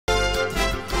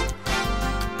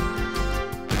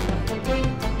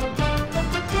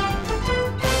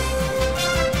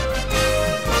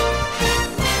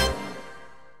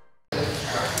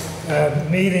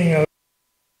meeting of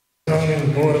the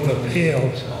zoning board of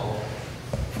appeals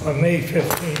on May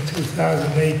 15,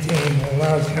 2018 will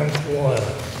now come to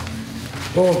order.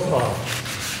 Roll call.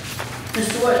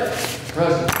 Mr. Wood.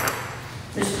 Present.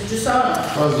 Mr. Gisano.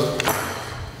 Present.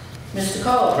 Mr.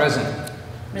 Cole. Present.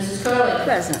 Mrs. Curley.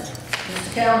 Present.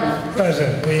 Mr. Callen.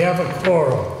 Present. We have a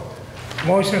quorum.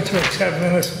 Motion to accept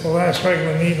minutes of the last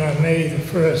regular meeting on May the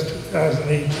 1st,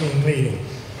 2018 meeting.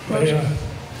 Motion.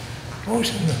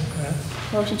 Motion.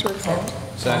 Motion to accept.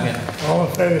 Second. All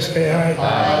in favor say aye.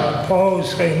 Aye.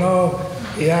 Opposed say no.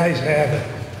 The ayes have it.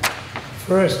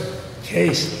 First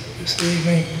case this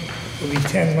evening will be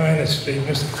 10 Minor Street.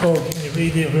 Mr. Cole, can you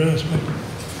read the advertisement?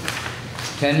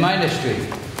 10 Minor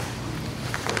Street.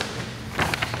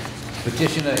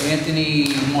 Petitioner Anthony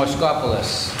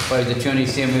Moskopoulos by the attorney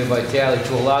Samuel Vitale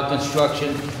to allow construction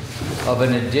of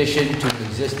an addition to an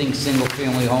existing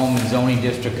single-family home in zoning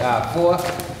district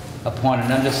R4 upon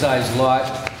an undersized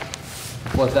lot,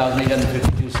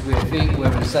 4,852 square feet,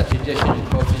 wherein such addition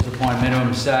encroaches upon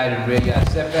minimum side and rear yard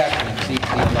setback and exceeds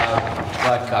the allowed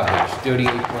lot coverage,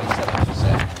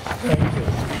 38.7%. Thank you.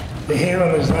 The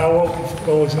hearing is now open for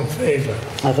those in favor.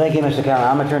 Thank you, Mr. Callen.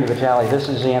 I'm Attorney Vitale. This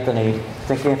is Anthony. I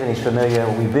think Anthony's familiar.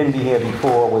 We've been here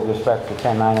before with respect to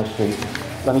 10 Minor Street.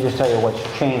 Let me just tell you what's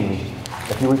changed.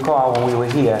 If you recall, when we were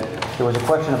here, there was a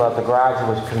question about the garage that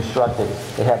was constructed.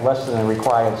 It had less than the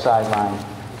required sideline.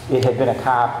 It had been a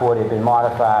carport. It had been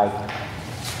modified.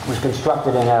 It was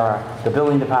constructed in error. The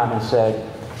building department said,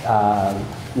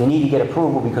 you need to get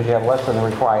approval because you have less than the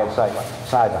required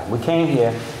sideline. We came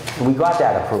here and we got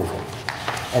that approval.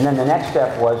 And then the next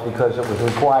step was, because it was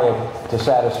required to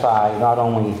satisfy not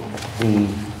only the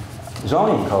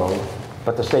zoning code,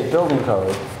 but the state building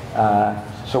code,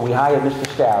 so we hired Mr.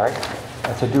 Starrett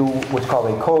to do what's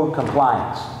called a code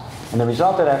compliance. And the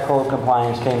result of that code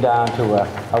compliance came down to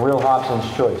a real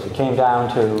Hobson's choice. It came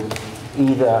down to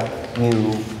either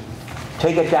you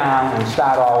take it down and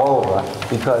start all over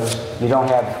because you don't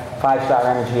have 5-star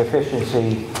energy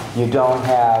efficiency, you don't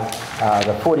have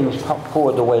the footings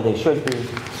poured the way they should be.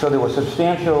 So there were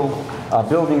substantial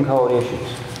building code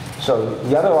issues. So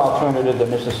the other alternative that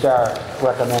Mr. Starr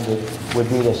recommended would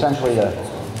be essentially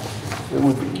it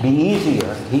would be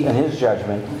easier, in his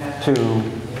judgment,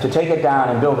 to take it down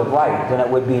and build it right than it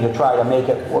would be to try to make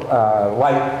it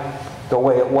right the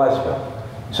way it was built.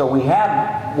 So we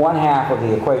have one half of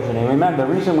the equation. And remember,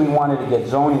 the reason we wanted to get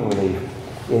zoning relief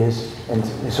is, and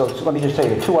so let me just tell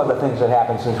you two other things that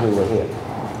happened since we were here.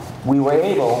 We were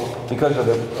able, because of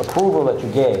the approval that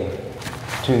you gave,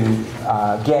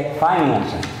 to get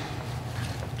financing.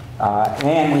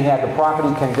 And we had the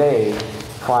property conveyed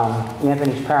from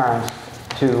Anthony's parents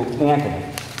to Anthony.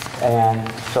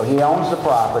 And so he owns the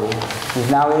property.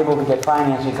 He's now able to get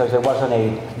financing because there wasn't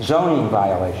a zoning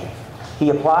violation. He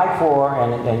applied for,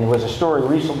 and there was a story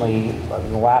recently,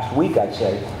 last week I'd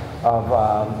say,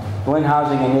 of Lynn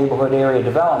Housing and Neighborhood Area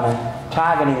Development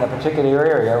targeting a particular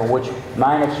area, which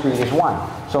Minor Street is one.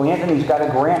 So Anthony's got a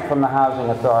grant from the Housing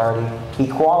Authority. He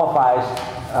qualifies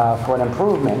for an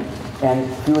improvement.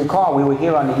 And if you recall, we were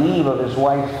here on the eve of his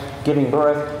wife giving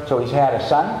birth, so he's had a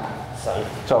son.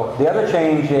 So the other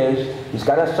change is he's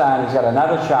got a son, he's got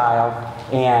another child,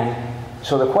 and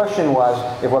so the question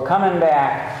was, if we're coming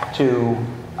back to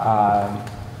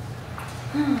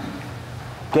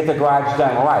get the garage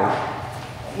done right,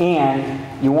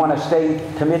 and you want to stay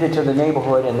committed to the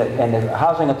neighborhood and the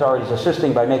housing authority is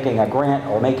assisting by making a grant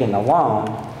or making a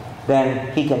loan,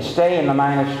 then he can stay in the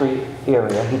Minor Street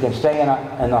area, he can stay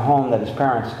in the home that his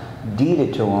parents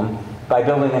deeded to him by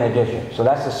building an addition. So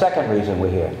that's the second reason we're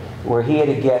here. We're here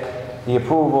to get the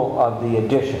approval of the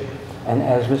addition. And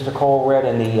as Mr. Cole read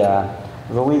in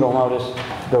the legal notice,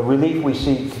 the relief we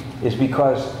seek is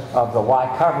because of the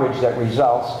lot coverage that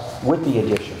results with the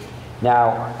addition.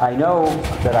 Now, I know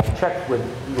that I checked with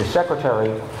the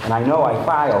secretary, and I know I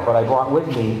filed, but I brought with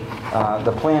me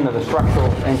the plan of the structural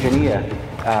engineer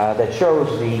that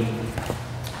shows the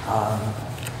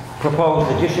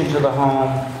proposed addition to the home,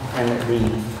 and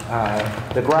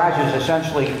the garage is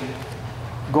essentially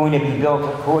going to be built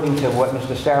according to what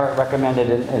Mr. Starrett recommended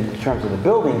in terms of the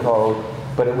building code,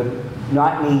 but it would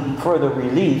not need further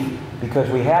relief because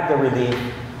we have the relief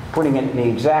putting it in the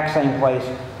exact same place,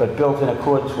 but built in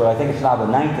accordance with, I think it's now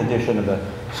the 9th edition of the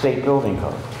state building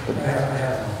code.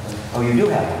 Oh, you do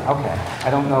have it? Okay. I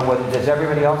don't know what, does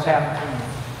everybody else have?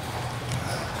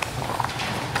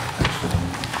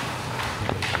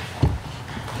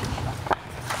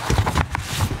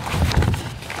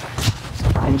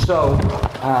 And so,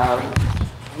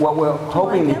 what we're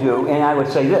hoping to do, and I would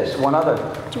say this, one other.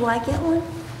 Do I get one?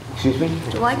 Excuse me?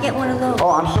 Do I get one of those?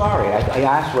 Oh, I'm sorry. I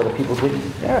asked whether people didn't.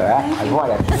 Yeah, I brought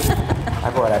extra.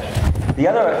 I brought extra. The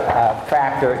other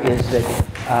factor is that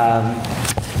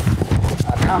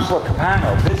Councilor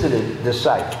Capano visited the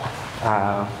site.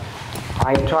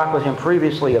 I had talked with him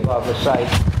previously about the site.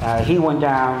 He went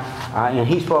down and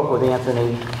he spoke with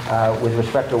Anthony with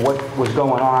respect to what was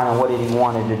going on and what he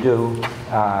wanted to do.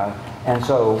 And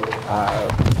so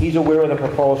he's aware of the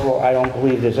proposal. I don't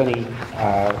believe there's any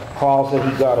calls that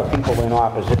he got of people in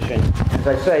opposition. As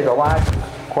I say, the last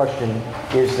question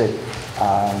is that,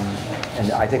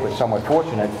 and I think it was somewhat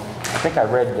fortunate, I think I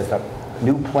read that the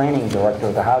new planning director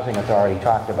of the Housing Authority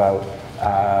talked about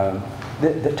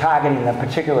the targeting a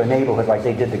particular neighborhood, like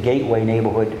they did the Gateway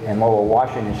neighborhood in Lower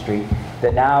Washington Street,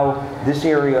 that now this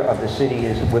area of the city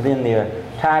is within their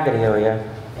target area,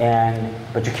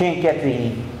 but you can't get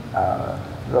the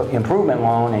improvement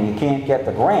loan and you can't get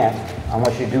the grant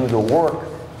unless you do the work,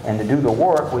 and to do the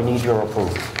work we need your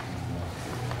approval.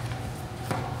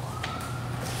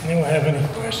 Anyone have any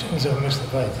questions of Mr.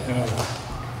 Vitale?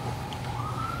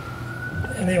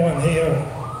 Anyone here?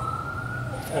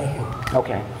 Thank you.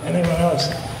 Okay. Anyone else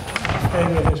in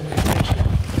favor of this petition?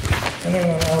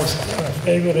 Anyone else in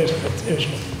favor of this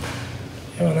petition?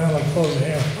 Anyone else opposed?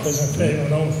 Anyone those in favor?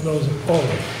 No for those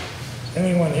opposed. Is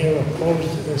anyone here opposed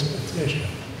to this petition?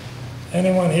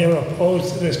 Anyone here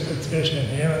opposed to this petition?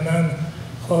 Hearing none,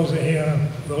 close the hearing.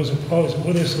 Those opposed,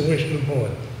 what is the wish of the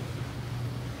board?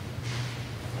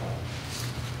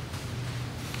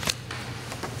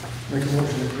 Make a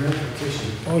motion to grant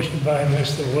petition. Motion by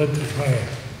Mr. Wood to grant.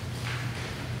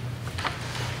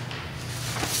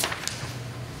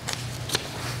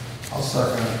 I'll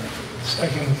second it.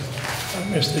 Second by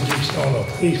Mr. Gisono.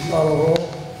 Please follow roll.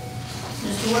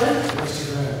 Mr. Wood? Mr.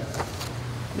 Grant.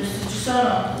 Mr.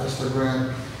 Gisono? Mr. Grant.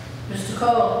 Mr.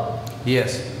 Cole? Yes.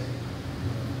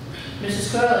 Mrs.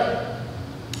 Curley?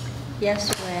 Yes,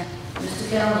 to grant. Mr.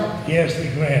 Callen? Yes, to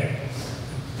grant.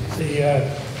 The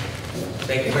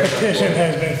Thank you very much, petition Board.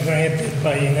 has been granted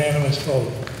by unanimous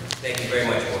vote. Thank you very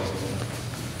much, Board.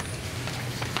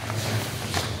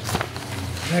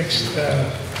 Next,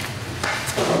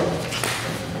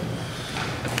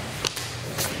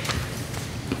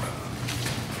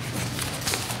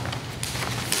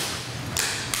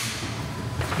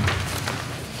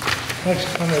 next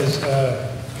one is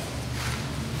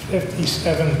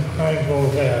 57 Pine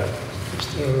Grove Ave.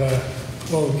 Mr.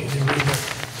 Gold, can you read it?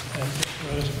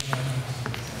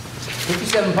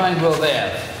 57 Pine Grove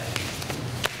Ave.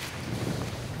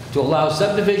 To allow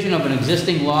subdivision of an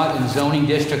existing lot in zoning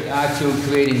district R2,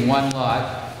 creating one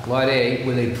lot, Lot A,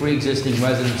 with a pre-existing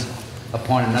residence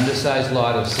upon an undersized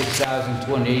lot of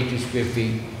 6,282 square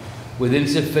feet, with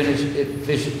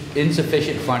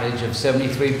insufficient frontage of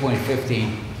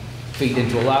 73.15 feet, and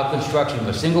to allow construction of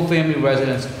a single-family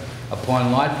residence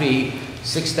upon Lot B,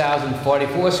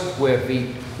 6,044 square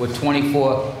feet, with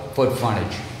 24-foot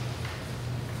frontage.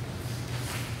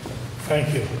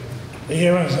 Thank you. The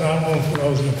hearing is now open for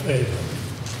those in favor.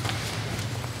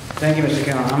 Thank you, Mr.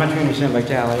 Callen. I'm Attorney Sam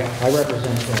Vitale. I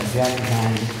represent Jack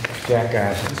and Jack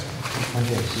Garza.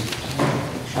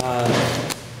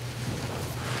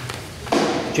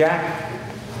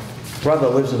 Jack's brother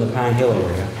lives in the Pine Hill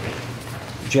area.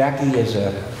 Jackie is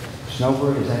a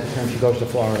snowbird, is that the term? She goes to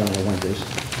Florida in the winters.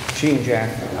 She and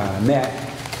Jack met.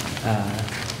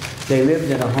 They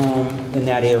lived in a home in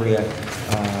that area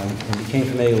and became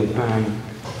familiar with Pine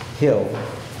Hill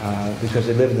because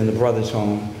they lived in the brother's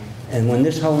home. And when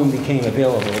this home became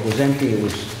available, it was empty, it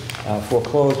was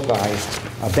foreclosed by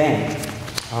a bank.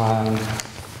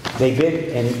 They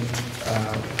bid and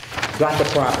got the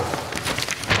property.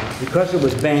 Because it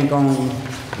was bank-owned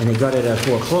and they got it at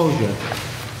foreclosure,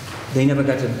 they never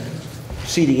got to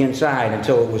see the inside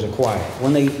until it was acquired.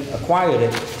 When they acquired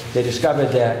it, they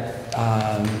discovered that,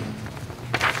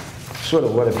 sort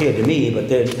of what appeared to me, but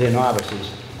they're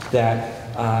novices, that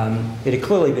it had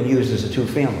clearly been used as a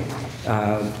two-family.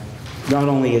 Not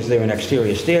only is there an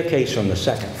exterior staircase from the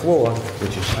second floor,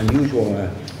 which is unusual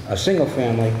in a single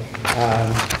family,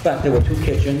 but there were two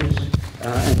kitchens,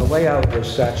 and the layout was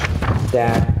such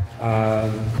that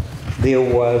there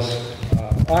was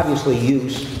obviously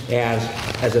use as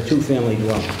a two-family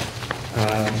dwelling.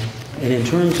 And in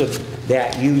terms of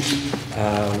that use,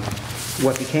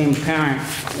 what became apparent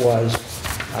was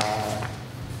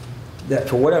that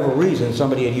for whatever reason,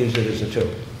 somebody had used it as a two.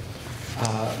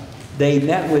 They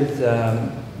met with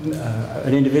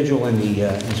an individual in the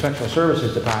Inspectional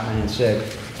Services Department and said,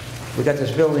 we got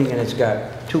this building and it's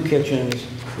got two kitchens,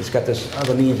 it's got this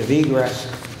other means of egress,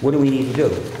 what do we need to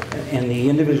do? And the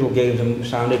individual gave them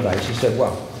sound advice. He said,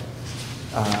 well,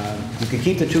 you could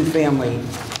keep the two-family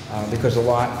because the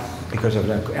lot because of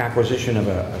the acquisition of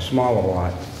a smaller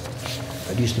lot,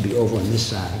 it used to be over on this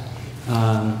side,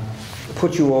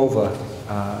 put you over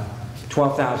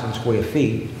 12,000 square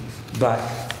feet, but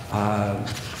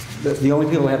the only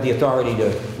people who have the authority to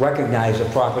recognize a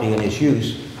property and its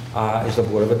use is the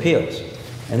Board of Appeals.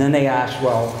 And then they asked,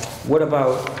 well, what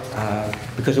about,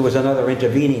 because there was another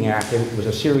intervening act, it was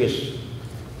a serious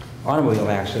automobile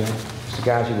accident, Mr.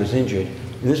 Ghazi was injured.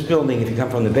 In this building, if you come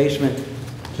from the basement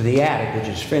to the attic, which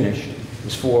is finished,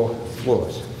 is 4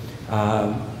 floors.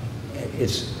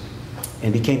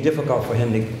 It became difficult for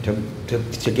him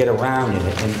to get around in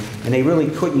it, and they really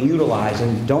couldn't utilize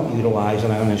and don't utilize,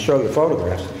 and I'm going to show you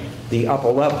photographs, the upper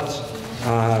levels.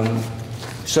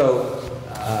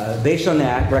 Based on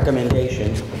that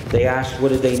recommendation, they asked what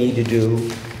did they need to do.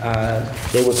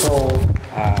 They were told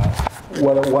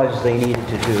what it was they needed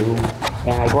to do,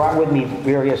 and I brought with me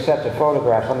various sets of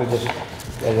photographs. Let me just,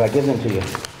 as I give them to you.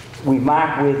 We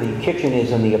marked where the kitchen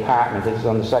is in the apartment. This is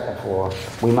on the 2nd floor.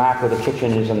 We marked where the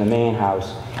kitchen is in the main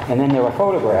house. And then there are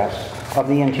photographs of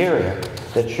the interior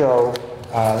that show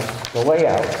the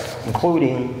layout,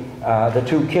 including the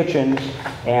 2 kitchens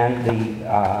and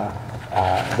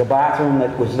the bathroom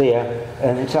that was there,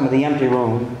 and some of the empty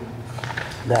room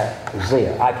that was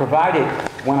there. I provided,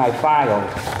 when I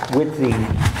filed with the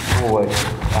board,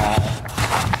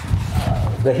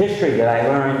 the history that I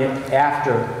learned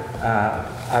after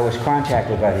I was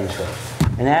contacted by these folks.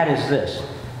 And that is this,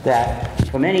 that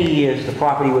for many years the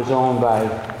property was owned by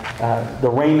the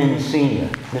Raymond Sr.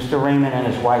 Mr. Raymond and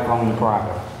his wife owned the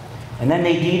property. And then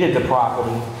they deeded the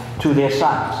property to their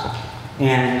sons.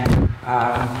 And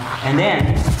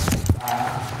then,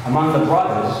 among the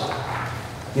brothers,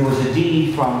 there was a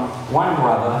deed from one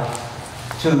brother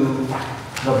to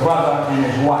the brother and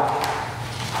his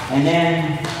wife. And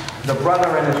then the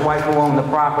brother and his wife who owned the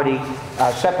property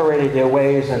separated their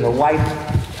ways, and the wife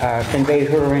conveyed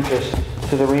her interest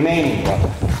to the remaining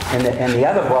brother. And the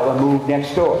other brother moved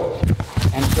next door.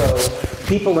 And so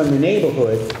people in the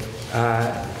neighborhood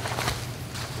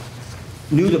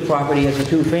knew the property as a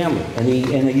 2-family,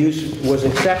 and the use was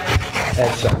accepted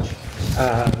as such.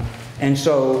 And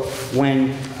so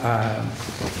when,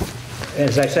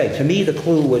 as I say, to me the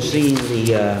clue was seeing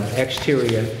the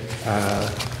exterior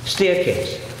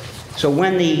staircase. So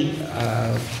when these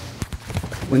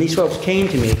folks came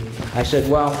to me, I said,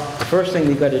 well, the first thing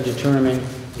we've got to determine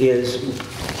is,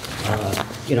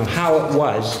 how it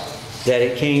was that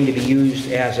it came to be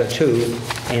used as a 2,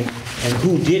 and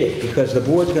who did it, because the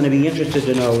board's going to be interested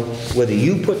to know whether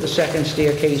you put the second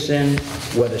staircase in,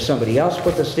 whether somebody else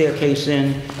put the staircase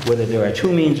in, whether there are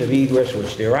 2 means of egress,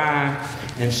 which there are.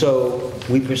 And so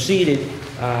we proceeded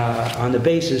on the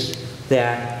basis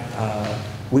that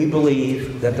we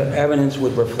believe that the evidence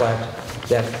would reflect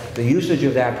that the usage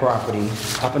of that property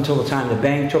up until the time the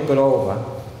bank took it over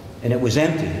and it was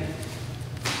empty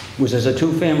was as a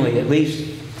 2-family, at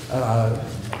least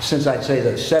since I'd say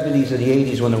the 70s or the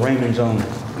 80s when the Raymonds owned it.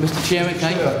 Mr. Chairman,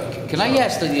 can I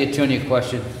ask the attorney a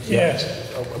question?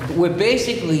 Yes. We're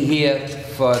basically here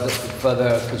for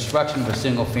the construction of a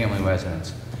single-family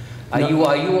residence. Are you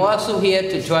also here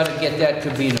to try to get that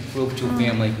to be an approved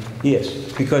 2-family? Yes,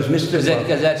 because Mr.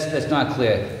 Because that's not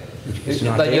clear. It's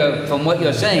not But there. from what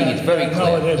you're saying, it's very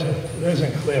clear. No, it isn't. It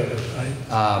isn't clear,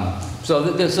 right? So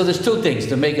there's 2 things,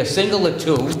 to make a single or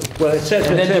 2. Well, it says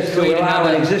And then just to create allow an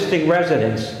another- existing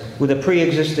residence with a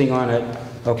pre-existing on it,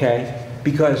 okay?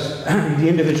 Because the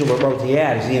individual that wrote the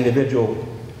ad is the individual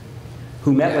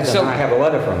who met with them, So- and I have a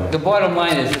letter from The him. bottom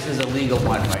line is, this is a legal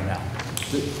one right now.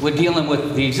 We're dealing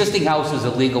with, the existing house is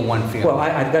a legal 1-family. Well,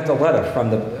 I've got the letter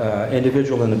from the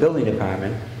individual in the building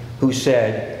department who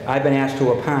said, I've been asked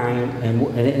to opine, and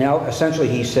essentially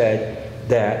he said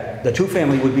that the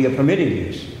 2-family would be a permitted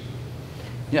use,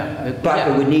 Yeah. but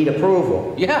it would need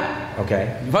approval, Yeah,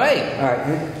 okay? right, All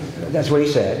right, that's what he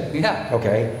said. yeah.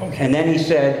 Okay, and then he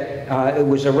said it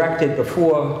was erected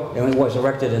before, and it was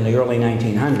erected in the early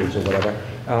 1900s or whatever,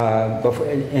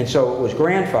 and so it was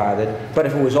grandfathered, but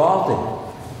if it was altered,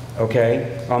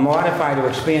 okay, or modified or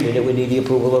expanded, it would need the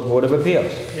approval of the Board of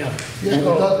Appeals. Yeah. Yeah,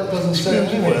 but that doesn't say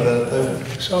anywhere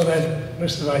that, So that,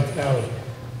 Mr. Vitale,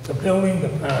 the building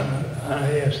department,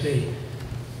 ISD,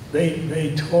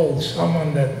 they told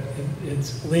someone that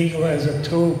it's legal as a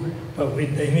 2, but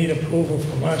they need approval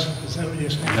from us. Is that what you're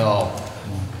saying? No,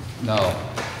 no.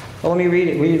 Well, let me read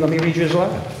it. Let me read you his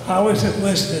letter. How is it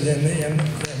listed in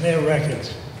their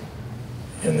records?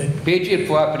 In the, Patriot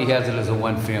Property has it as a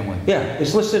 1-family. Yeah,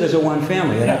 it's listed as a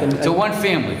 1-family. and I can- It's a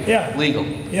 1-family. Yeah. Legal.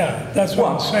 yeah, that's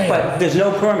what I'm saying. But there's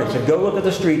no permit, so go look at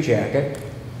the street jacket.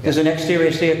 There's an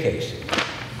exterior staircase.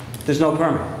 There's no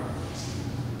permit,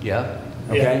 Yeah.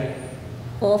 okay?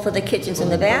 All for the kitchens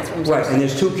and the bathrooms. Right, and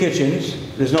there's 2 kitchens,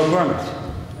 there's no permit.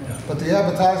 But the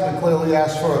advertisement clearly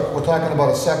asks for, we're talking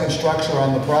about a second structure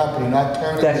on the property, not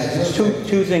turning the That's, existing.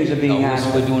 two things are being No,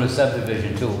 asked. we're doing a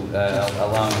subdivision too,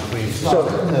 allowing free. It's not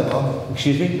written there, though.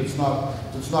 Excuse me? It's not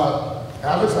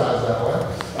advertised that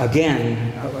way.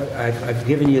 Again, I've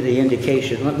given you the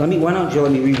indication. Why don't you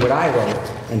let me read what I wrote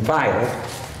and filed?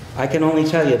 I can only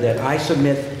tell you that I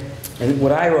submit, and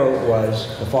what I wrote was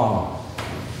the following.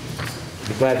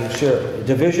 Be glad to share.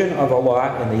 Division of a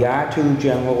lot in the R2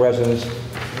 General Residence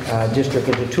District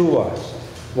into 2 lots.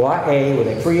 Lot A with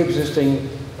a pre-existing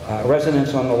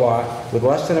residence on the lot with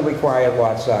less than a required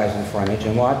lot size and frontage,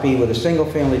 and Lot B with a single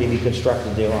family to be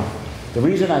constructed thereon. The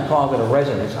reason I called it a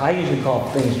residence, I usually call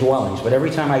things dwellings, but every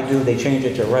time I do, they change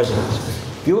it to residence.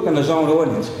 If you look in the zone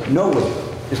ordinance, nowhere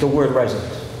is the word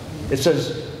residence. It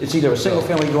says it's either a single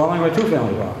family dwelling or a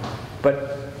 2-family dwelling.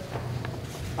 But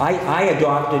I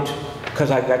adopted,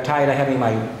 because I got tired of having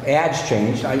my ads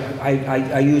changed,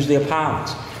 I used the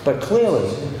apartments. But clearly,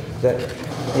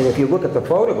 and if you look at the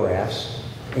photographs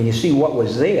and you see what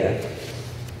was there,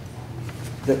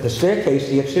 the staircase,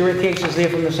 the exterior case is there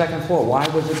from the 2nd floor. Why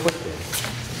was it put there?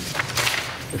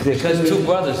 Because 2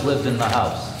 brothers lived in the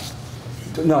house.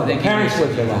 No, the parents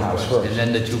lived in the house first. And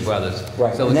then the 2 brothers.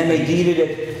 Right, So and then it's- they deeded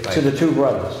it to the 2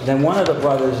 brothers. Then one of the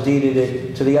brothers deeded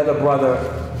it to the other brother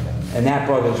and that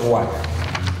brother's wife.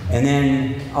 And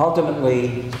then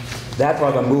ultimately, that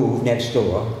brother moved next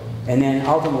door. And then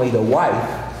ultimately, the wife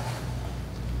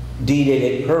deeded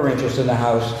it, her interest in the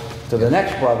house, to the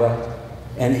next brother,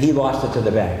 and he lost it to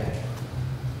the bank.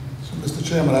 So, Mr.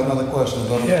 Chairman, I have another question.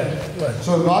 Yeah, what?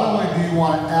 So not only do you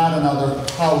want to add another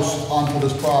house onto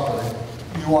this property,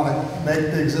 you want to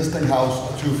make the existing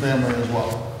house a 2-family as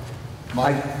well?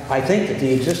 I think that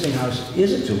the existing house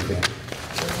is a 2-family.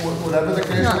 Whatever the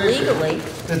case Not may be. legally.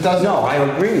 It doesn't. No, I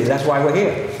agree with you, that's why we're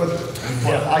here. But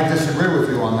I disagree with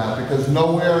you on that, because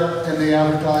nowhere in the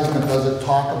advertisement does it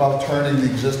talk about turning the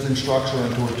existing structure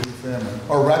into a 2-family,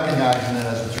 or recognizing it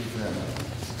as a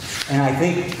 2-family. And I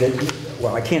think that,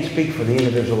 well, I can't speak for the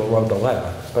individual who wrote the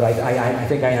letter, but I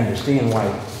think I understand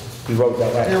why he wrote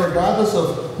that letter. Regardless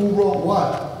of who wrote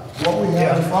what we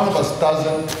have in front of us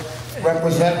doesn't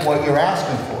represent what you're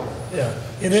asking for. Yeah,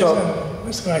 it isn't,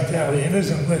 Mr. McNally, it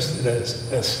isn't listed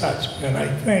as such, and I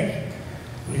think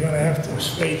we're gonna have to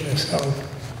straighten this out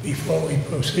before we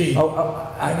proceed. I You know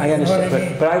what I understand,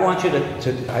 mean? but I want you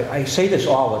to I say this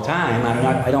all the time,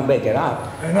 I don't make it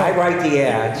up. I know. I write the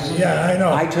ads, Yeah, I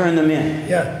know. I turn them in.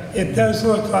 Yeah, it does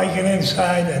look like an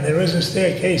inside, and there is a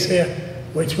staircase there,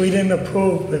 which we didn't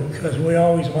approve because we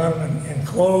always want them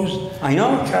enclosed. I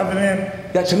know. Covered in.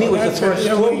 That to me was the first That's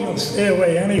an clue. illegal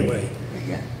stairway anyway.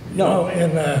 No,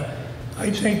 And I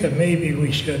think that maybe we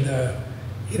should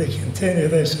either continue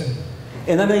this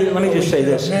and let me just say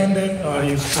this. amend it, or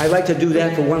you, I like to do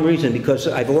that for one reason, because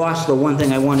I've lost the one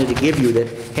thing I wanted to give you that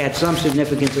had some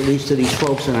significance at least to these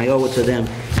folks, and I owe it to them,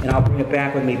 and I'll bring it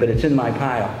back with me, but it's in my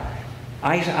pile.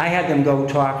 I had them go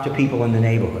talk to people in the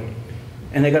neighborhood,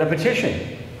 and they got a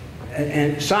petition,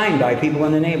 and signed by people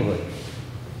in the neighborhood.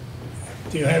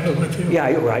 do you have it with you? Yeah,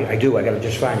 I do, I gotta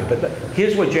just find it, but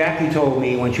here's what Jackie told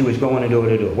me when she was going to do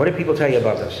it. What did people tell you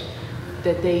about this?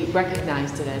 That they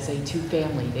recognized it as a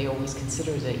 2-family. They always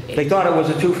considered it a... They thought it was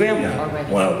a 2-family.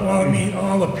 Already. Well, I mean,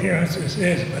 all appearances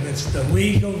is, but it's the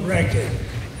legal record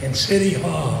in City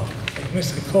Hall, like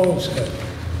Mr. Cole said,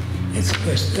 it's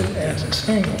listed as a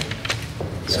single.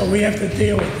 So we have to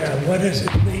deal with that. What is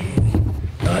it legally?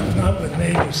 Not what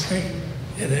neighbors think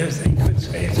it is. They could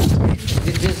say it's a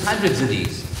 3-family. There's hundreds of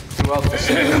these throughout the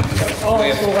city. All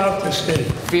Where throughout the city.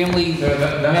 family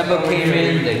member came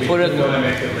in, they put it... We're gonna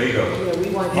make it legal. Yeah, we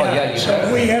want... yeah, you So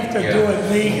have. we have to do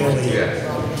it legally.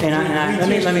 And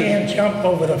We let just me can't jump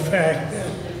over the fact that,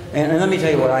 And let me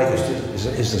tell you what I think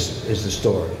is the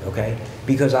story, okay?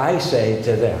 Because I say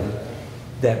to them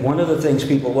that one of the things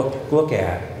people look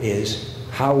at is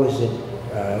how is it,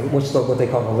 what they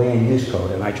call the land use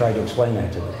code, and I tried to explain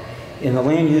that to them. In the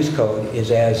land use code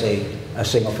is as a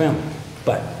single family.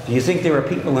 But do you think there are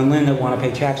people in Lynn that want to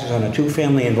pay taxes on a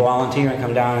 2-family and volunteer and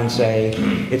come down and say,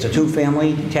 it's a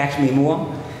 2-family, tax me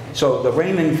more? So the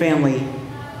Raymond family,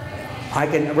 I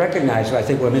can recognize, I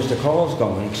think, where Mr. Cole's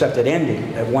going, except it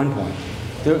ended at one point.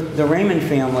 The Raymond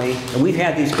family, and we've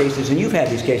had these cases, and you've had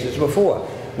these cases before,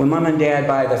 when mom and dad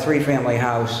buy the 3-family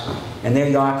house, and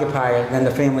they occupy it, and then the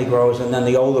family grows, and then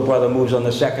the older brother moves on the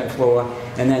 2nd floor,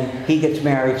 and then he gets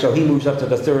married, so he moves up to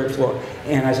the 3rd floor.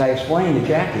 And as I explained to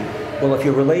Jackie, well, if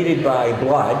you're related by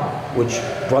blood, which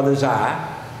brothers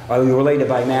are, or you're related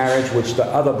by marriage, which the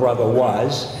other brother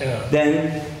was, Yeah.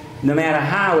 then no matter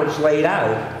how it's laid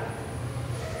out,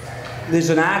 there's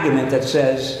an argument that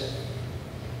says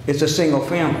it's a single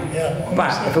family. Yeah.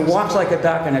 But if it walks like a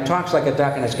duck and it talks like a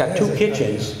duck and it's got two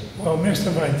kitchens, Well, Mr.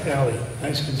 Vitale,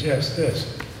 I suggest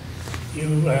this. You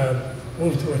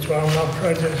move to withdraw without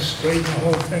prejudice, straighten the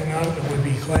whole thing out, and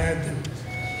we'd be glad to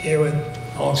hear it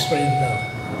all straightened out.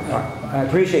 I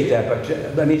appreciate that,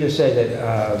 but let me just say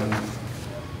that,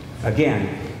 again,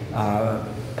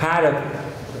 part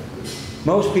of,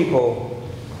 most people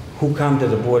who come to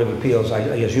the Board of Appeals,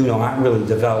 as you know, aren't really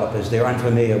developers. They're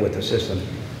unfamiliar with the system.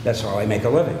 That's how I make a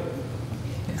living.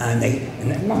 And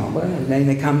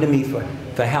they come to me for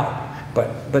help.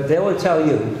 But they will tell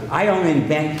you, I don't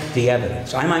invent the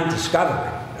evidence. I might discover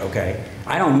it, okay?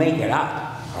 I don't make it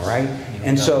up, all right?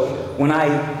 And so when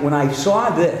I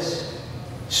saw this,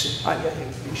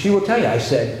 she will tell you,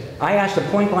 I asked a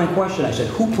point-blank question. I said,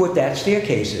 who put that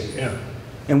staircase in? Yeah.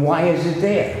 And why is it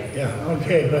there? Yeah,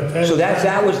 okay, but So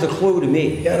that was the clue to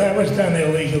me. Yeah, that was done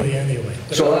illegally anyway.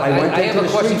 So I went I have into a the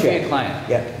question street for your check. client.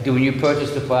 Yeah. When you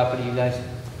purchased the property, you guys,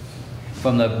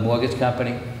 from the mortgage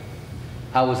company,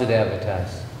 how was it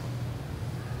advertised?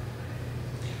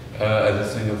 As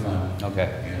a single family.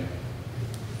 Okay,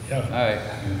 Yeah, all right.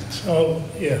 so,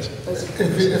 yes.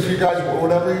 If you guys,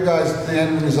 whatever you guys, the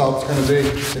end result's gonna be,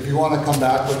 if you wanna come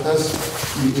back with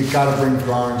this, you gotta bring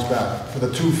drawings back for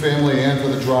the two-family and for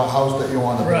the house that you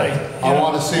wanna build. Right, I yeah.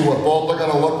 wanna see what both are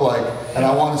gonna look like, and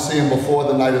I wanna see them before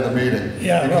the night of the meeting.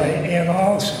 Yeah, right, and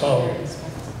also,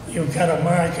 you've got to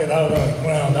mark it out on the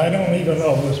ground. I don't even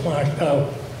know if it's marked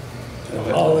out,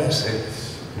 all this,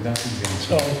 Nothing's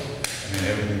so, gonna, I mean,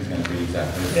 everything's gonna be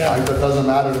exactly. yeah. It doesn't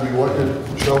matter to me what you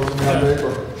show to me on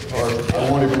paper, or I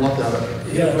won't even look at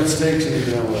it. Yeah. What stakes are you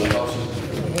doing with the houses?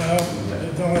 Well,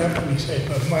 it don't have to be safe,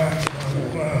 but mark it on the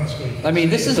ground, so you I mean,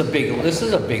 this is a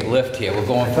big lift here. We're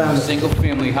going from a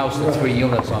single-family house to 3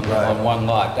 units on one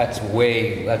lot. That's a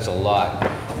lot.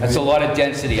 That's a lot of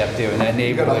density up there in that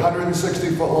You got a neighborhood.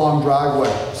 160-foot long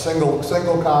driveway, single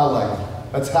car lane.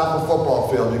 That's half a football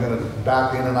field you're gonna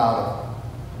back in and out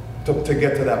of, to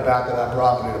get to that back of that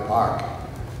property to park.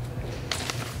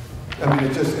 I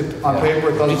mean, on paper,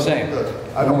 it doesn't Just saying. look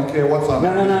good. I don't care what's on it.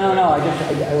 No.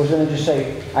 I was going to just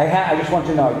say, I just want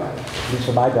you to know, at least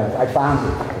for my benefit, I found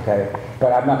it, okay?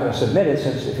 But I'm not going to submit it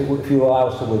since if you allow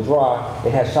us to withdraw,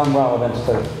 it has some relevance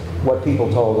to what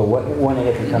people told or when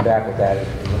they can come back with that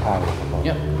as a power proposal.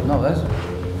 Yeah, no, that's,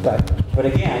 But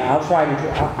again, I'll try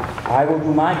to, I will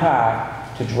do my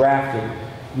part to draft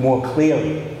it more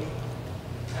clearly.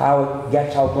 How it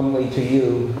gets ultimately to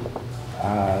you,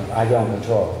 I don't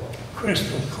control.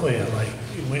 crystal clear, like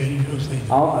where you usually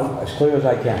do. As clear as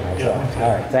I can, I'll try. Yeah, okay.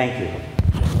 All right, thank you.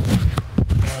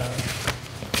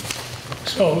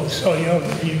 So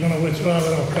you're going to withdraw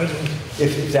without prejudice?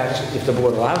 If the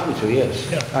board allows me to, yes.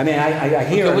 Yeah. I mean, I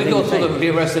hear can we everything go you're saying. through the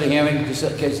rest of the hearing, just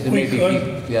in case there may We be could.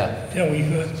 people? Yeah, Yeah, we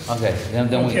could. okay, then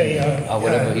we, Okay,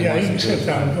 whatever he yeah, you wants can to do. sit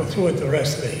down, go through it the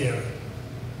rest of the hearing.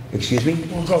 Excuse me?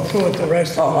 We'll go through it the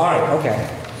rest Oh, of the all hearing. right,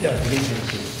 okay. Yeah.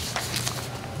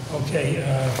 Okay,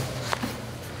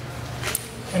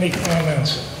 any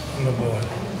comments on the board?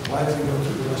 Why did we go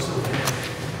through the rest of the hearing?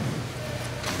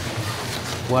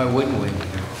 Why wouldn't we?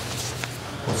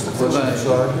 What's the We're question? gonna-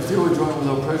 Sorry. If you were drawing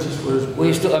without prejudice,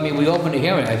 We still, I mean, we opened a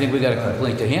hearing, I think we got a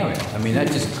complaint to hearing. I mean, that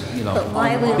just, you know. But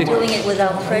why are we doing it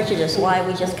without prejudice? Why are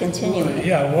we just continuing it?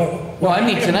 Yeah, Well, I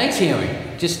mean, tonight's hearing,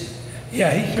 just,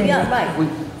 Yeah, he can. Yeah, right.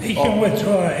 He can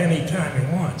withdraw anytime he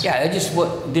wants. yeah, I just,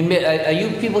 are you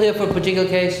people here for a particular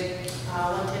case?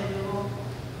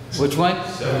 Which one?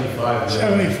 75.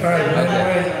 75,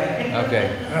 anyway. Okay,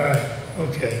 All right,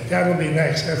 okay, that'll be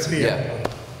next, that's the. Yeah.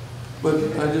 But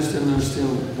I just didn't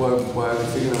understand why we're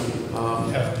thinking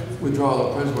Yeah. of withdrawal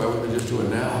of prejudice, why wouldn't we just do it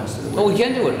now instead of? well, we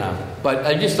can do it now, but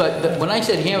I just thought, that when I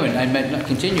said hearing, I meant not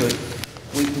continue it.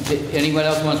 Anyone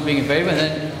else want to speak in favor, and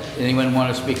then anyone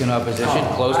want to speak in opposition,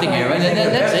 close the hearing, and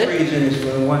then that's The it. best reason is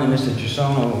for the one that Mr.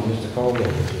 Gisono and Mr. Colgate,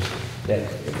 which is that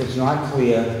if it's not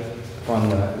clear from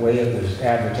the way it was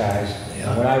advertised,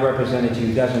 and what I represented to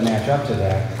you doesn't match up to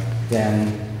that,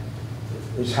 then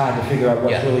it's hard to figure out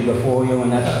what's Yeah. really before you,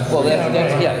 and that's... Well,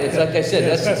 that's, yeah, it's like I said,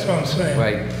 Yes, that's, what I'm saying.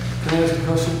 right. Can I ask a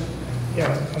question?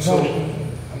 Yeah,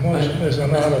 a motion is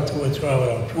an order to withdraw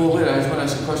without prejudice. Well, wait, I just want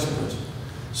to ask a question first.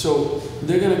 So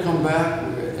they're going to come back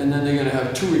and then they're going to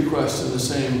have two requests in the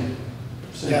same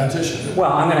Yeah. petition?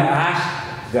 Well, I'm going to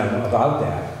ask them about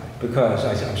that, because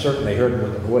I'm certain they heard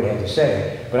what the board had to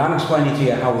say, but I'm explaining to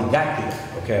you how we got here,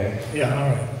 okay? Yeah, all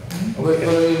right. But I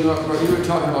mean, you were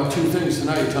talking about two things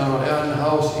tonight. You're talking about adding a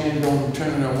house and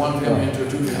turning a one family into a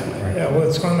two family. Yeah, well,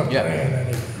 it's on the Yeah. plan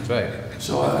anyway. That's right.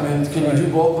 So, I mean, can you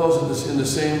do both those in the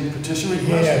same petition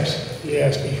request?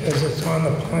 Yes, because it's on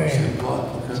the plan. Same lot,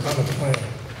 It's okay. on the plan.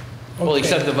 Well, Okay.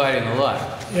 except dividing the lot.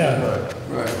 Yeah,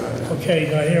 Right. okay,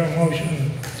 do I hear a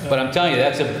motion? But I'm telling you,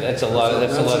 that's a lot of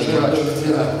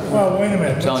Yeah. Well, wait a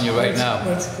minute. I'm telling you right now.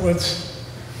 Let's,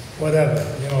 whatever,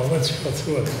 let's go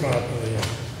through it properly, and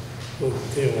we'll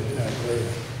deal with that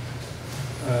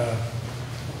later.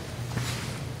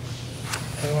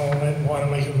 Anyone want to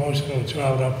make a motion to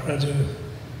withdraw without prejudice?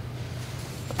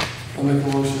 I'll make a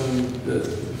motion that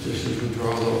the petition is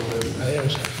withdrawn without prejudice. I have a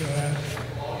second on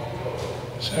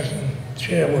that. Second,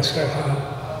 chair will second it.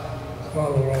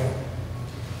 Call the roll.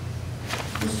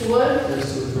 Mr. Wood?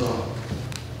 Yes, to withdraw.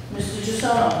 Mr.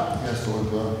 Jussono? Yes, to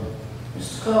withdraw.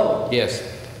 Mr. Cole? Yes.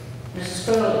 Mrs.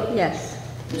 Curley, Yes.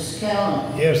 Mr.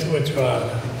 Callen? Yes, to withdraw.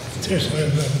 Petition has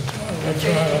been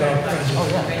withdrawn without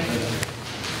prejudice.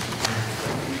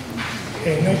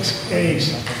 Okay, next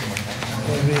case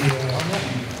will be,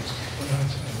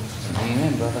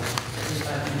 Amen, brother.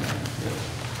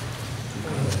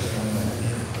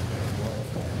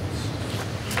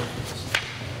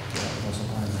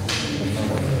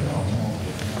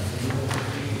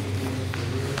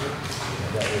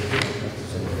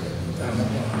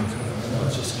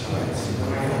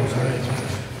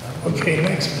 okay,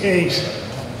 next case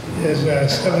is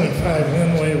 75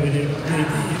 Linway. Would you read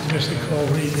Mr. Cole,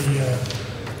 read the...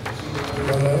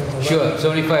 Sure,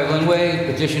 75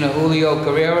 Linway, petitioner Julio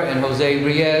Carrera and Jose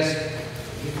Riaz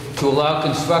to allow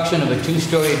construction of a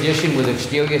two-story addition with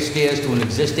exterior stairs to an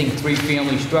existing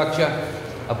three-family structure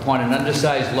upon an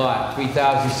undersized lot,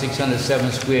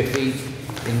 3,607 square feet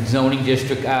in zoning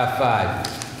district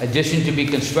R5. Addition to be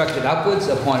constructed upwards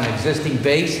upon an existing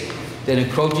base that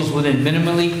encroaches within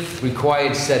minimally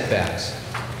required setbacks.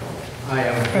 Hi,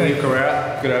 I'm Julio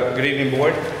Carrera. Good evening,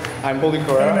 board. I'm Julio Wait a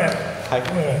Carrera. minute. Hi. Wait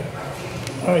a minute.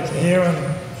 All right, the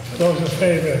hearing, those in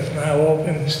favor is now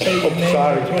open. State your name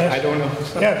Sorry, and address. I don't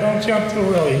know. Yeah, don't jump too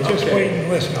early. Just Okay. wait and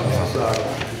listen.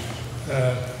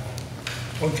 Sorry.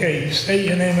 Okay, state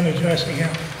your name and address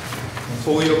again.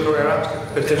 Julio Carrera,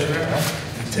 petitioner.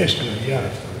 Petitioner, yeah,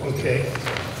 okay.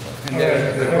 And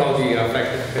they're probably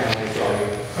affected families.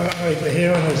 All right, the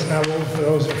hearing is now open for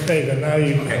those in favor. Now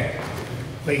you can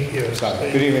make your Good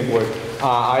statement. evening, board.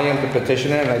 I am the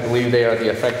petitioner, and I believe they are the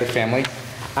affected family.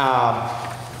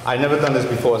 I've never done this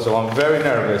before, so I'm very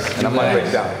nervous, and I'm gonna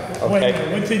break down. Wait, a Okay.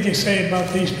 minute, what did you say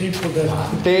about these people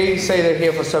that, They say they're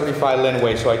here for 75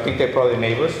 Linway, so I think they're probably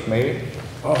neighbors, maybe.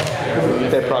 oh,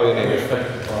 They're probably neighbors.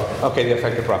 Okay, the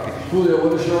affected property. Julio,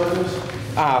 what is your address?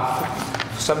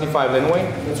 75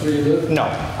 Linway? That's where you live? No,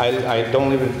 I don't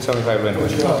live in 75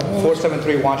 Linwood.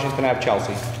 473 Washington Ave,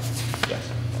 Chelsea. Yes.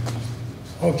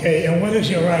 okay, and what is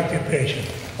your occupation?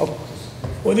 Oh,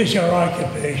 What is your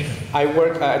occupation? I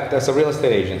work as a real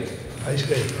estate agent. I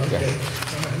see, okay. All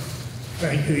right.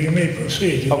 Thank you, you may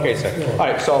proceed. You Okay, have the sir. floor.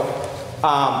 All right, so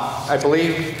I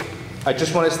believe, I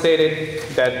just want to state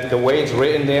it that the way it's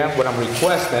written there, what I'm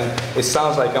requesting, it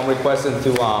sounds like I'm requesting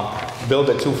to build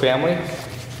a two-family.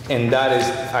 And that is,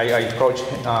 I approached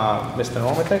Mr.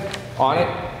 Normatek on it.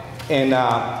 And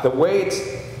the way it's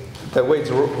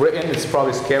written, it's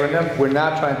probably scaring them. We're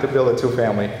not trying to build a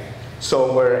two-family.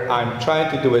 So what I'm trying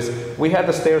to do is, we have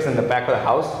the stairs in the back of the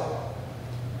house,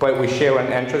 but we share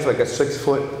an entrance, like a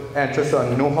 6-foot entrance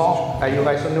on New Hall. Are you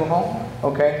guys on New Hall?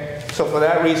 Okay. So for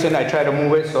that reason, I try to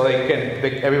move it so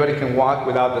everybody can walk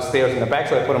without the stairs in the back,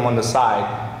 so I put them on the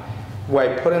side.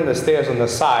 Where I put in the stairs on the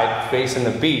side, facing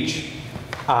the beach,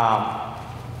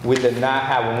 we did not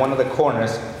have on one of the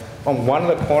corners. On one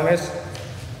of the corners,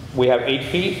 we have 8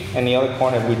 feet, and the other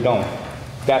corner we don't.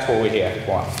 That's what we're here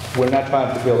for. We're not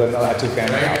trying to build another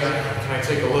two-family house. Can I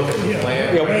take a look at the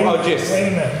plan? Yeah, Wait a well, minute, just, wait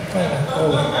a minute,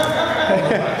 hold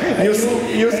on.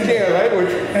 you're scared, right? Wait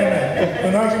a minute,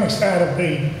 we're not gonna start a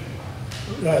big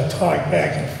talk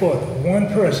back and forth. One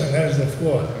person has the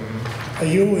floor. Are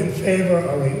you in favor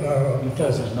or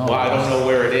opposed? No. Well, I don't know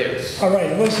where it is. All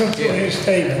right, listen to his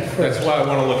statement That's first. why I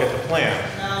want to look at the plan,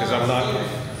 because I'm not...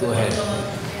 Go ahead.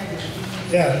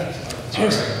 Yeah,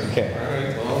 just, Okay.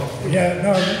 yeah,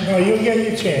 no, you'll get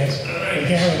your chance, I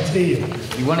guarantee you.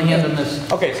 You want to hand them this?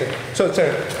 Okay, so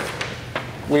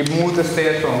we moved the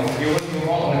stairs from, you was New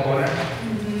Hall on the corner?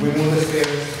 We moved the stairs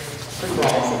What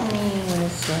does it mean when it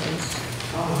says,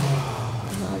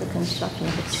 allow the construction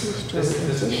of a two-story This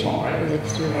is addition small, right? with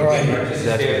exterior? All right, That's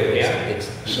what it is.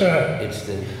 sir, It's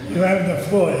the... you have the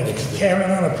floor. If you're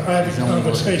carrying on a private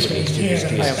conversation, you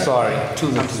can't. I am sorry.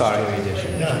 I'm sorry.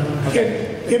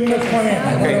 Yeah. Give him the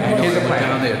plan. Okay, here's the Down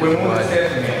plan. there. We moved the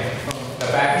stairs from the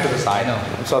back to the side. I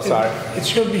know. I'm so sorry. It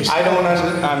should be.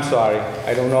 I'm sorry.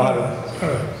 I don't know how to.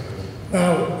 All right.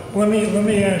 Now, let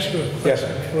me ask you a Yes, question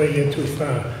sir. before you get too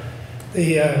far.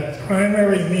 The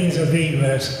primary means of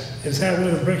egress, is that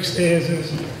where the brick stairs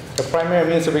is? The primary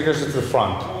means of egress is the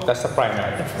front. That's the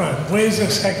primary. The front. Where's the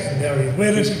secondary?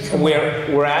 Where does it come out?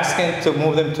 We're asking to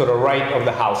move them to the right of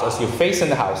the house, as you're facing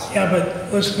the house. Yeah,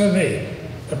 but listen to me.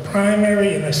 The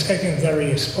primary and the secondary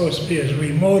is supposed to be as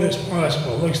remote as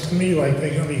possible. Looks to me like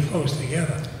they're gonna be close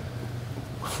together.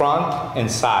 Front and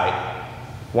side.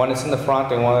 One is in the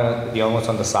front and the other one's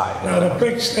on the side. Now, the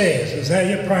brick stairs, is that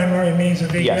your primary means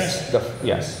of egress?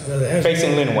 Yes, So there has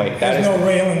facing no- Linway. That There's is, no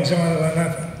railings on it or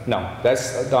nothing? no,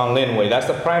 that's on Linway. That's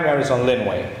the primary is on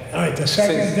Linway. All right, the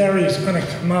secondary is gonna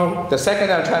come out The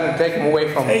second, I'm trying to take them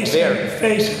away from there.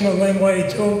 facing the Linway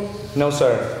too? No,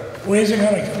 sir. Where's it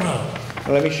gonna come out?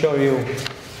 Let me show you.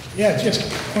 Yeah, just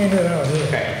point it out here.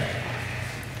 Okay.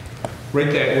 Right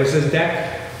there, where's his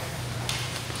deck?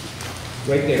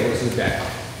 Right there, where's his deck?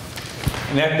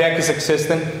 And that deck is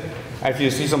existing. If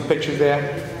you see some pictures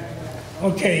there.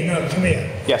 Okay, now, come here.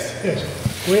 Yes. Yes.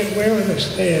 Where are the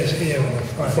stairs here in the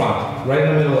front? Front, right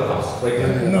in the middle of the house, right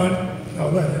there.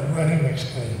 No, let him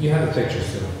explain. You have the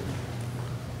pictures too.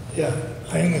 Yeah,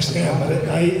 I understand, but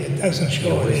it doesn't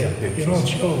show it here. You don't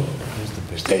show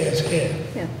stairs here.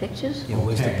 Yeah, pictures? Are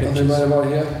they right about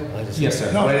here? Yes,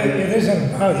 sir. No, Right it in-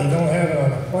 isn't out, you don't have it on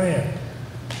the plan.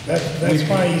 That's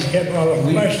why he's getting all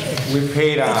the questions. We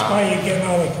paid, That's why you're getting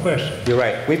all the questions. you're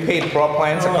right. We paid Pro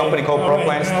Plans, a company called All Pro right,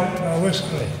 Plans. Now, listen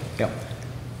to me. Yeah.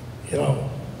 You know,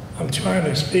 I'm trying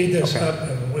to speed this Okay. up,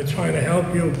 and we're trying to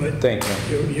help you, but Thank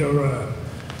you're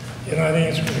not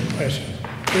answering the question.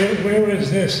 Where is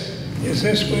this? Is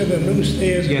this where the new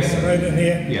stairs are Yes, going sir. right in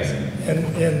here? Yes.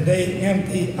 And they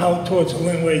empty out towards the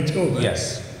Linway too? right?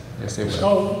 Yes. Yes, they will.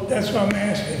 So that's what I'm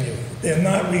asking you. They're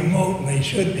not remote and they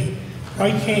should be.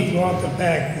 Why can't you go out the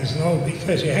back? There's no,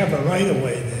 because you have a right of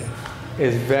way there.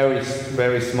 It's very,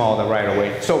 very small, the right of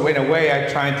way. So in a way,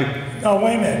 I'm trying to, No,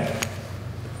 wait a minute.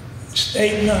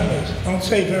 State numbers. Don't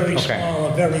say very Okay. small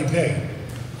or very big.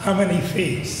 How many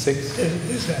feet? 6.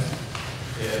 Is that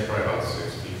Yeah, probably about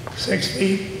 6 feet. 6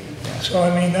 feet? So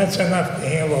I mean, that's enough to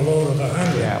handle a load of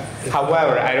 100. Yeah.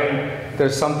 However,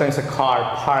 there's sometimes a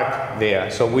car parked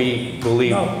there, so we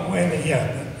believe. No, wait a minute,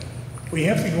 yeah. We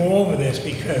have to go over this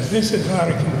because this is not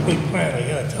a complete plan, I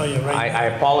gotta tell you right now. I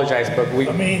apologize, but we,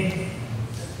 I mean,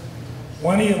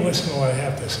 why don't you listen to what I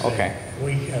have to say? Okay.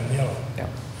 We can, you know, Yeah.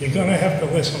 you're gonna have to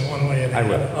listen one way or the I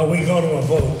other. will. Or we go to a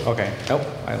vote. okay, nope,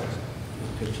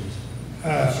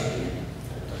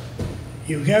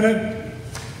 You gotta,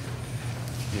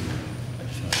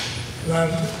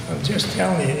 I'm just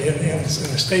telling you, it's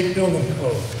in the state building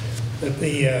code, that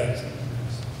the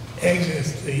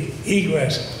exits, the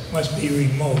egress must be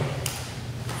remote.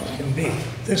 It can be.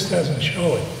 This doesn't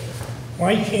show it.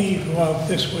 Why can't you go out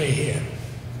this way here?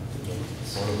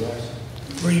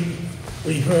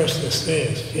 Reverse the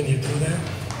stairs. Can you do that?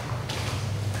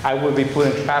 I will be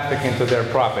putting traffic into their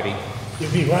property.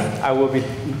 You'd be what? I will be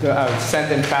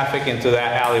sending traffic into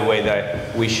that alleyway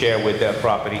that we share with their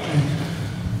property.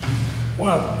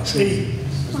 Well, see,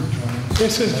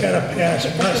 this has got to pass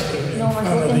muster in front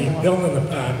of the building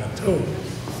department too.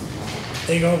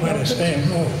 They go by the same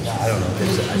rules.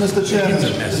 Mr. Chairman,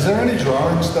 is there any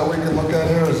drawings that we can look at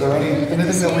here? Is there anything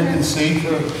that we can see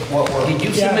for what we're... Did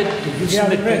you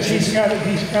submit Rich, pictures? he's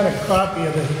got a copy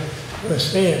of the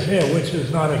stairs here, which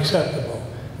is not acceptable.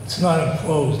 It's not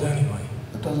enclosed anyway.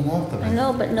 It doesn't have to be. I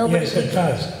know, but nobody... Yes, it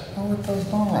does. No, it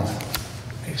does not.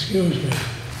 Excuse me.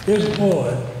 This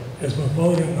board has been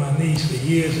voting on these for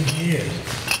years and years.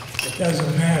 It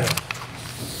doesn't matter.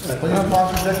 But you're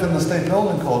contradicting the state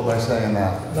building code by saying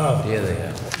that. No. Yeah, they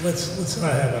have. Let's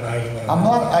not have an argument. I'm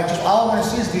not, all I want to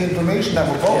see is the information that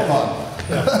we're voting on.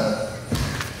 Yeah.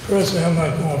 Personally, I'm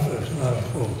not going for it's not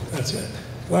approved. That's it.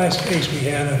 Last case we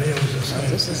had on here was the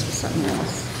same This is for thing. something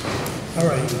else. All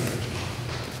right.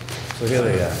 So here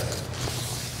they are.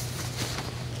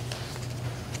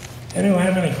 Anyone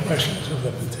have any questions of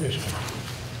the petition?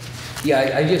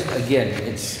 Yeah, I just, again,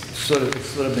 it's sort of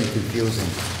been confusing.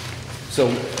 So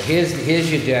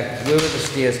here's your deck, where are the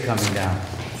stairs coming down?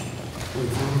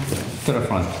 To the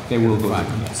front, they will go on,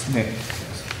 yes.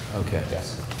 Okay.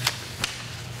 Yes.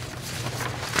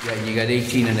 Yeah, you got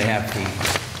 18 and a half feet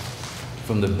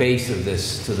from the base of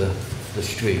this to the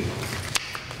street.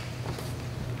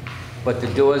 But the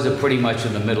doors are pretty much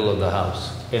in the middle of the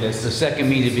house. And it's the second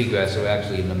means of egress are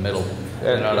actually in the middle.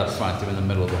 They're not up front, they're in the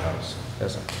middle of the house.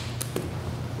 Yes, sir.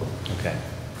 Okay.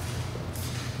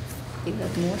 You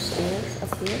have more stairs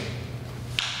up here?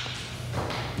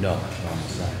 No, wrong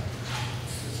side.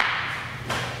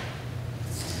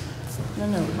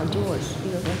 No, doors.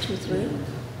 You have 1, 2, 3?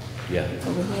 Yeah.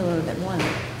 Over here, we've got one.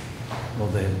 Well,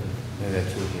 then,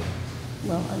 that's two here.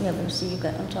 Well, yeah, but see,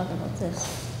 I'm talking about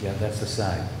this. Yeah, that's the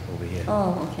side over here.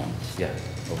 Oh, okay. Yeah,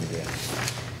 over there.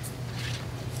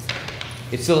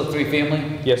 It's still a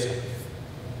three-family? Yes, sir.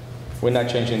 We're not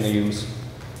changing the use.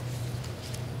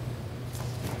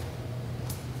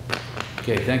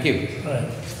 Okay, thank you. All right.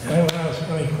 Anyone else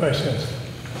have any questions?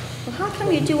 Well, how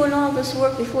come you're doing all this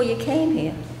work before you came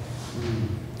here?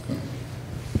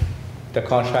 The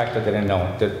contractor didn't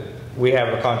know. We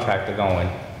have a contractor going,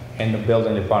 and the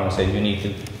building department said you need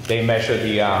to, they measure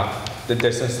the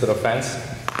distance to the fence,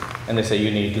 and they say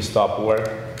you need to stop work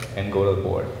and go to the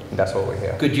board. And that's why we're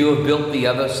here. Could you have built the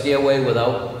other stairway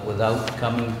without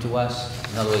coming to us?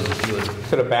 In other words, if you would...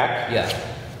 To the back? Yeah.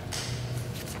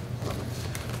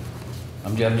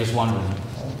 I'm just wondering,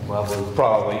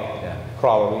 Probably, yeah.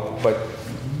 probably, but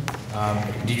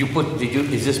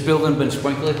Is this building been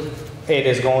sprinkled? it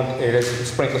is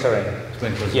sprinklers are in.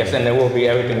 Sprinklers? Yes, and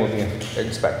everything will be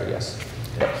inspected, yes.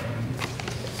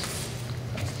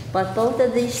 But both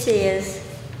of these stairs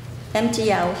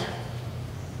empty out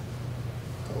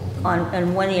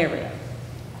in one area,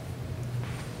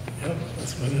 Yep,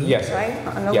 that's what it is. Yes.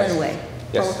 right? On the Yes. Linway,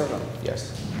 Yes. both of them.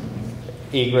 Yes.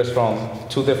 Egress from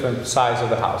two different sides of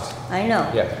the house. I know.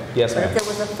 Yeah, yes, But if ma'am. there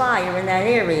was a fire in that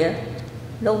area,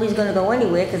 nobody's gonna go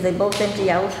anywhere because they both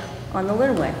empty out on the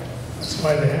Linway. That's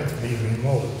why they have to be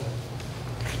removed.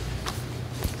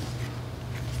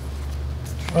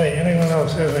 All right, anyone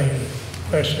else have any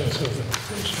questions of the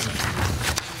petition?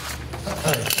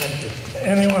 All right, thank you.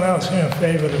 Anyone else here in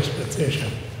favor of this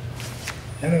petition?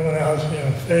 Anyone else here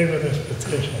in favor of this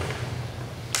petition?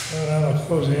 And I'll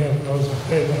close the hearing for those in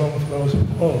favor, open for those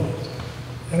opposed.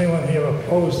 Anyone here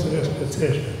opposed to this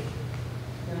petition?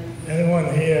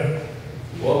 Anyone here?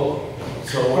 Well,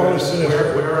 so Opposed to this?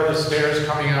 where are the stairs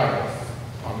coming out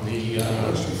of? On the,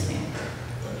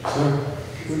 Sir,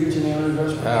 can we get your name and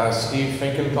address? Steve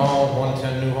Finkenthal,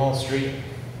 110 Newhall Street.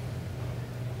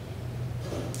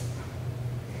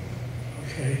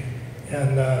 Okay,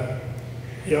 and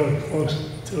you're close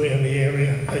to in the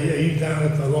area. Are you down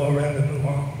at the lower end of the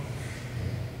wall?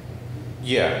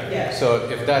 Yeah. Yeah. So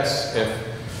if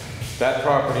that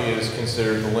property is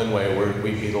considered the Linway,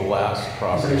 we'd be the last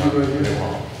property Is on that you right here?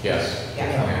 Newhall. Yes. Oh,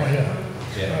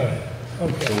 yeah. All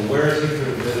right, okay. Where is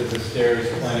it the stairs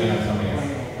planning on coming in?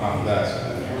 That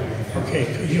side. Okay,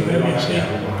 could you have your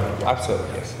seat?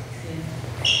 Absolutely, yes.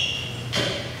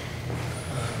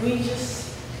 We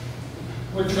just,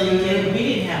 we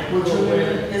didn't have to go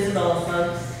with Isabel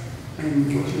Suggs,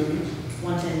 And what's your address?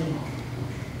 110.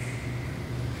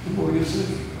 What is it?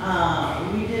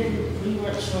 We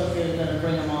weren't sure if they were gonna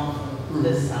bring them off of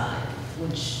this side,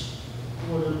 which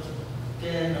would have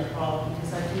been a problem,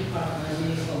 because I keep parking my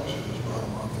vehicle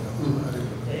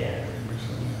there.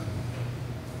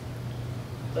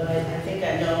 But I think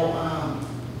I know,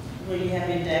 where you have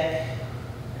your deck.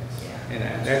 Yeah.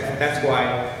 And that's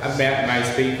why, may I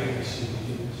speak?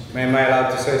 Am I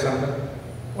allowed to say something?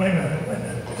 Wait a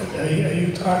minute. Are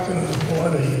you talking to the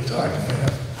board or are you talking to him?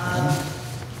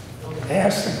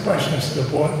 Ask the questions to the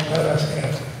board, let us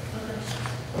answer.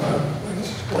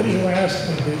 What are you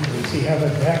asking? Does he have a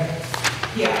deck?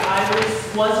 Yeah,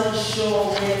 I wasn't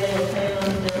sure where they were planning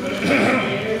on building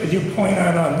it. Could you point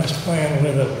out on this plan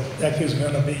where the deck is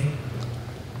gonna be?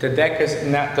 The deck is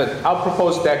not, our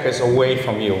proposed deck is away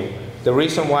from you. The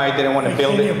reason why I didn't want to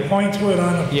build Can it. you point to it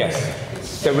on the plan?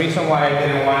 Yes. The reason why I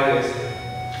didn't want it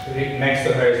is next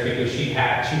to her is because she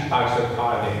parks her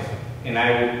car there, and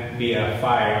I would be a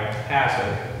fire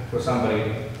hazard for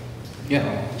somebody.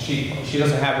 Yeah. She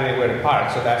doesn't have anywhere to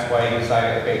park, so that's why I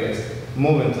decided, okay, let's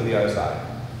move into the other side.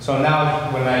 So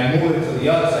now, when I move into the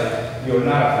other side, you're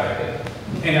not affected.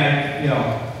 And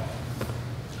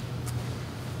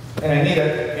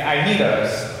I need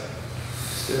us.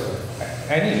 Still.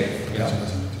 I need it,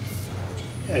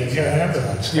 Yeah, you gotta have it.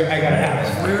 I gotta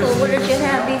have it. Well, what did you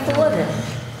have before this?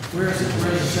 Where's the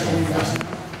second address?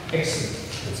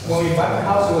 When we bought the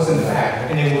house, it was in the back,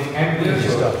 and it was empty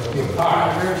of your car.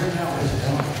 Where's it now? Is it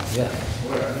now? Yeah.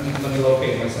 Let me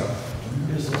locate myself.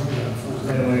 Here's the one down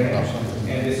front.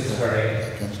 And this is her,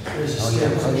 There's the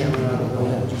stairs.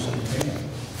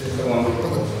 this is the one.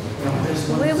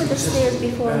 Where were the stairs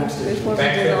before we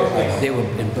did all this? They were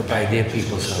by their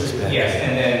people's house back. Yes,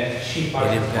 and then she They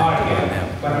parked didn't the car have to go here.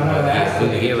 now. But I'm not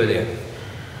asking Here or there.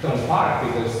 don't park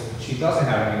because she doesn't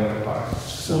have anywhere to park.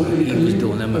 So He was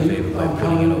doing them a favor by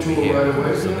putting it over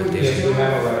here. So that They they- still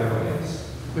have a right of way.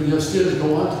 But your stairs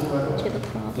go on to the right of To way. the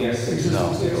property? Yes. Existing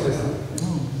No. stairs.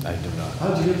 I do not.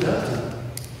 How'd you get that then?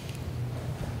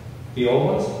 The old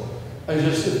ones? I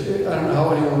don't know how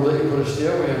anyone would let you put a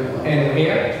stairway in. And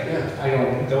here, Yeah. I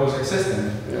don't, that was existing.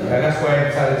 Yeah. And that's why I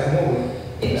decided to move.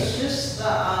 It's just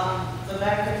the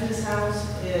back of his house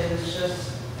is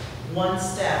just one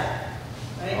step,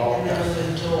 right? And then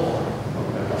there's a door.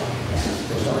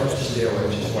 There's not much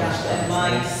stairway, just one Yeah, step. and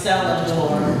my cellar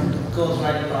door goes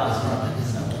right across from it,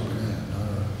 so.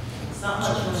 It's not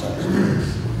much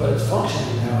room. But it's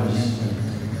functioning now.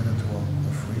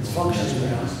 It's functioning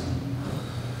now.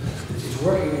 It's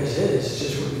working as is, it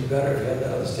just would be better if you had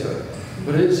that other stairway.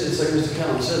 But it's like Mr.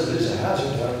 Callen said, it is a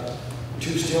hazard to have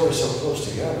two stairways so close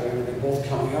together, and they're both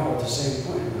coming out at the same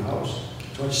point in the house.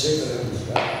 It's much safer than in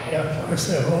the back. Yeah, plus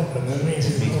they're open, that means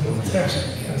it's no protection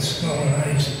against snow and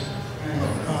ice.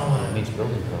 All that. Meets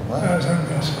building code. As far as I'm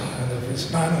concerned, if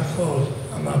it's not enclosed,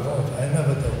 I'm not voting, I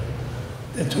never do.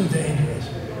 They're too dangerous.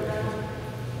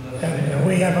 And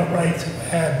we have a right to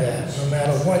add that, no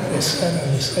matter what is said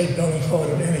in the state building code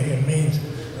or anything means,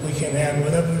 we can add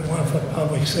whatever we want for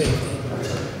public safety.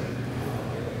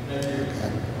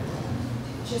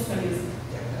 Just going to use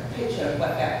a picture of what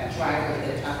that driveway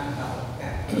they're talking about.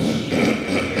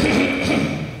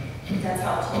 That's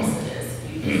how close it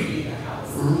is. You can see the house.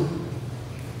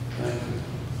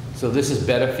 So this is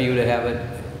better for you to have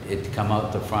it come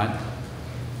out the front?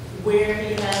 Where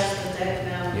he has the deck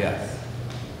now? Yeah.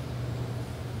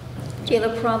 Do you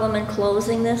have a problem in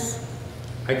closing this?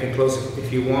 I can close it.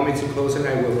 If you want me to close it,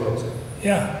 I will close it.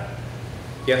 Yeah,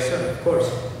 Yes, sir, of course.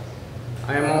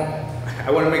 I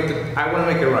want to make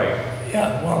it right.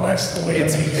 yeah, well, that's the way to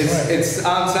make it right. It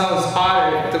sounds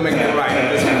harder to make it right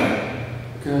at this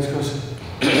point. Can I ask a question?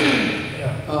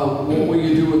 Yeah. What will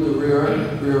you do with the rear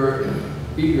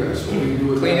egress? What will you do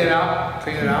with Clean that? it out,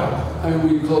 clean it out. I mean,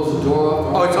 will you close the door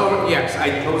up? Oh, it's over, yes,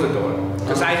 I closed the door.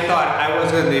 Because I thought, I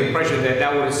was under the impression that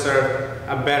that would serve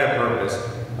a better purpose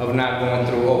of not going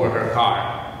through over her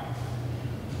car.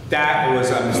 That was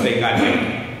a mistake I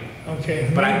made. Okay,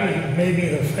 But maybe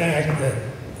the fact that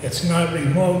it's not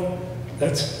remote,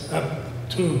 that's up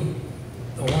to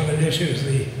the one that issues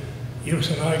the use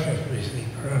and occupancy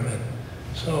permit.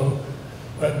 So,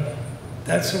 but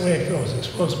that's the way it goes, it's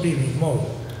supposed to be remote.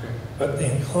 But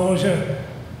the enclosure,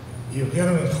 you've got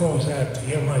to enclose that to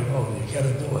get my vote, you got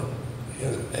to do it.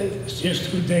 It's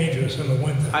just too dangerous in the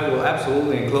winter. I will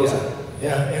absolutely enclose it.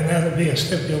 Yeah, and that'll be a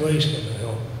stipulation, you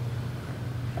know.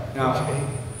 Now,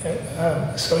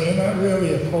 Okay. So you're not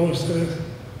really opposed to this?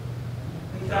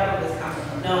 We thought it was coming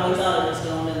from. No, we thought it was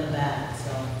going in the back,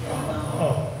 so. yeah,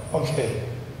 no. Oh, okay.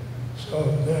 So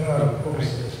they're not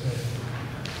opposed to this.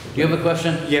 Do you have a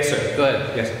question? yes, sir. Go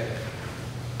ahead. Yes.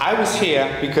 I was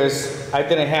here because I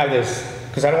didn't have this,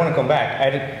 because I don't want to come back.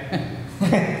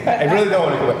 I really don't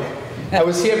want to come back. I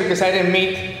was here because I didn't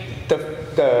meet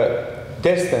the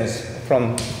distance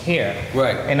from here.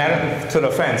 Right. And I don't, to the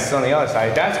fence on the other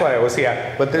side. That's why I was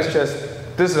here. But this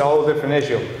is a whole different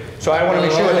issue. So I want to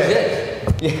make sure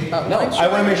that. Yeah. No, I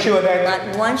want to make sure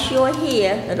that. But once you're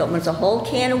here, it opens a whole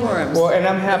can of worms. Well, and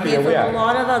I'm happy You're that we here for are. a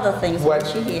lot of other things What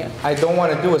once you're here. I don't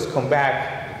want to do is come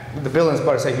back, the building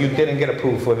inspector say you didn't get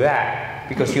approved for that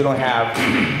because you don't have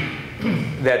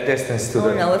that distance to Oh,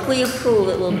 the. no, if we approve,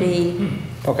 it will be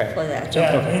Okay. for that.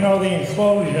 Yeah, you know, the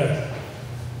enclosure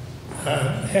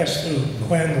has to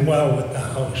blend well with the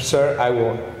house. Sir, I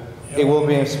will. It will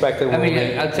be inspected. I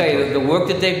mean, I'll tell you, the work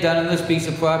that they've done on this piece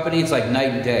of property, it's like night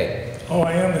and day. Oh,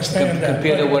 I understand that.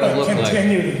 Compared to what it looked like.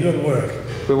 Continue the good work.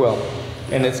 We will.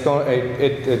 And it's going,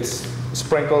 it's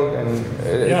sprinkled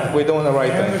and Yeah, we're doing the right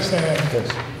I thing. understand.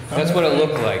 Yes. That's what it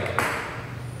looked like.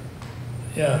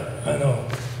 Yeah, I know.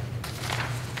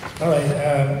 All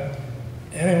right,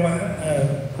 anyone,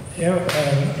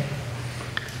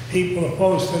 people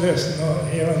opposed to this, no,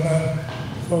 here and none,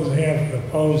 close the hearing,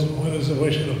 opposed, what is the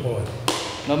wish of the board?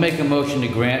 I'll make a motion to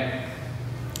grant.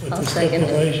 With I'll the second it.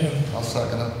 stipulation, I'll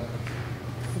second it.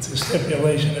 it's a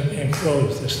stipulation of being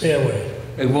closed, the stairway,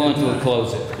 They're willing to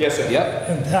enclose it. Yes, sir. Yep.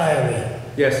 entirely,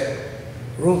 Yes.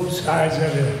 roof, sides,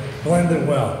 everything, blended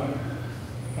well.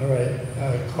 All right,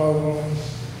 call the roll.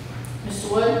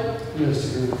 Mr. Wood?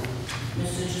 Yes, agree.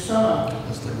 Mr. Jussono?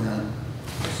 Mr. Grant.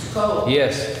 Mr. Cole?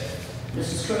 Yes.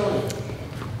 Mrs. Curley?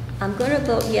 I'm going to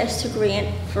vote yes to grant,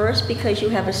 first because you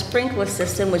have a sprinkler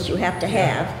system, which you have to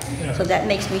have, Yeah. so that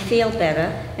makes me feel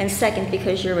better, and second,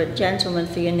 because you're a gentleman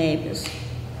for your neighbors.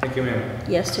 Thank you, ma'am.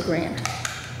 Yes to grant.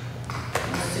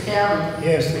 Mr. Callen?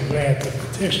 Yes, to grant, the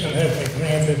petition has been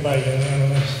granted by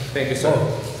unanimous. Thank you, sir.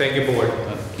 vote. Thank you, board.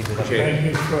 Keep it. Appreciate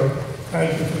it.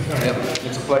 Thank you for coming. Yep.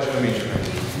 It's a pleasure to meet you.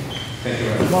 Thank you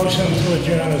very much. Motion to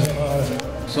adjourn is in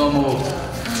order. So moved.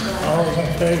 All those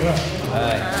in favor? All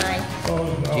right. Aye.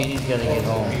 Opposed? No. Jeannie's gonna get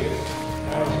home.